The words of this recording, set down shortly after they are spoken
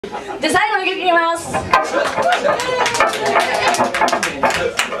じゃあ最後の曲いきます。じ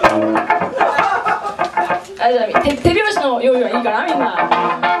ゃあ手拍子の用意はいいかな、みんな。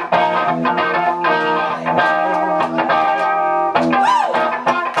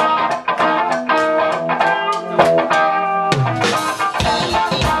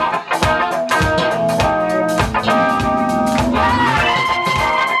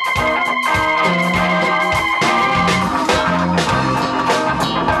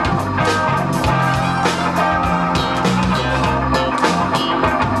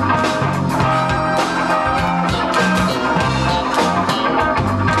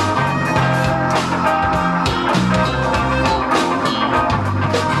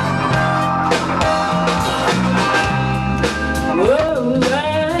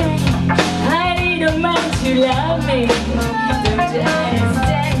Love me, don't you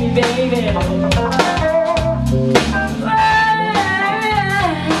understand me, baby?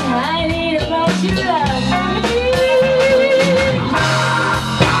 I need a man to love me.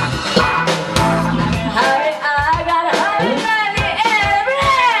 I got a hundred money in every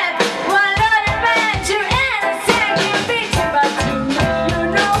hand. One other man to understand you, bitch, but you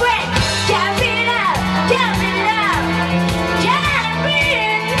know it. Can't be love, can't be love, can't be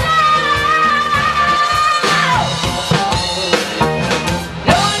love.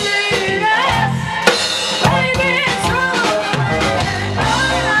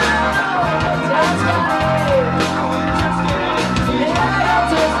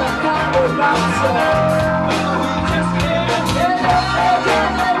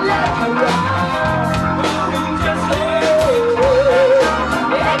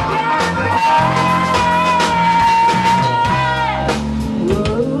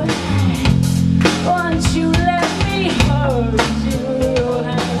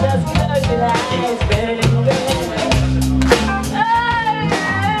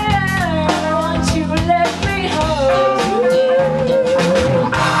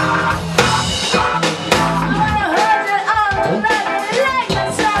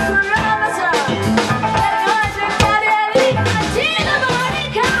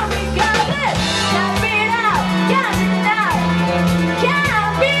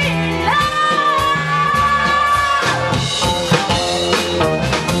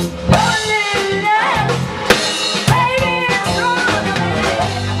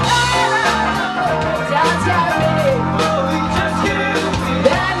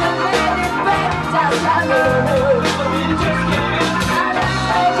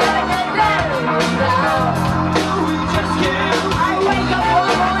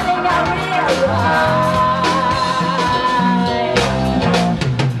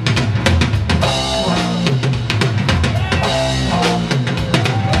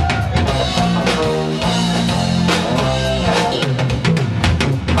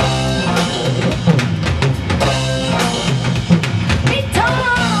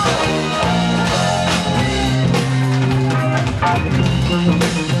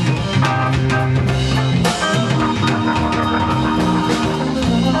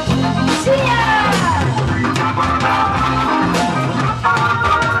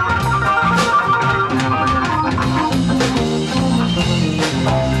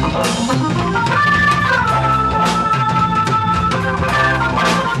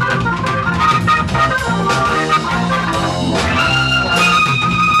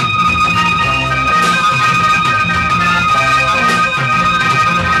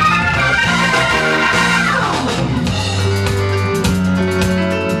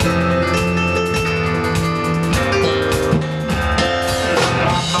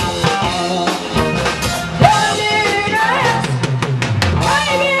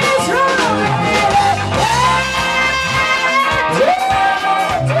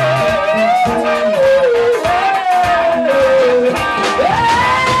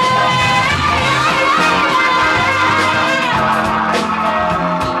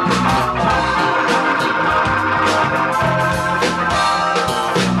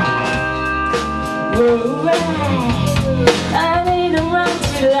 Whoa,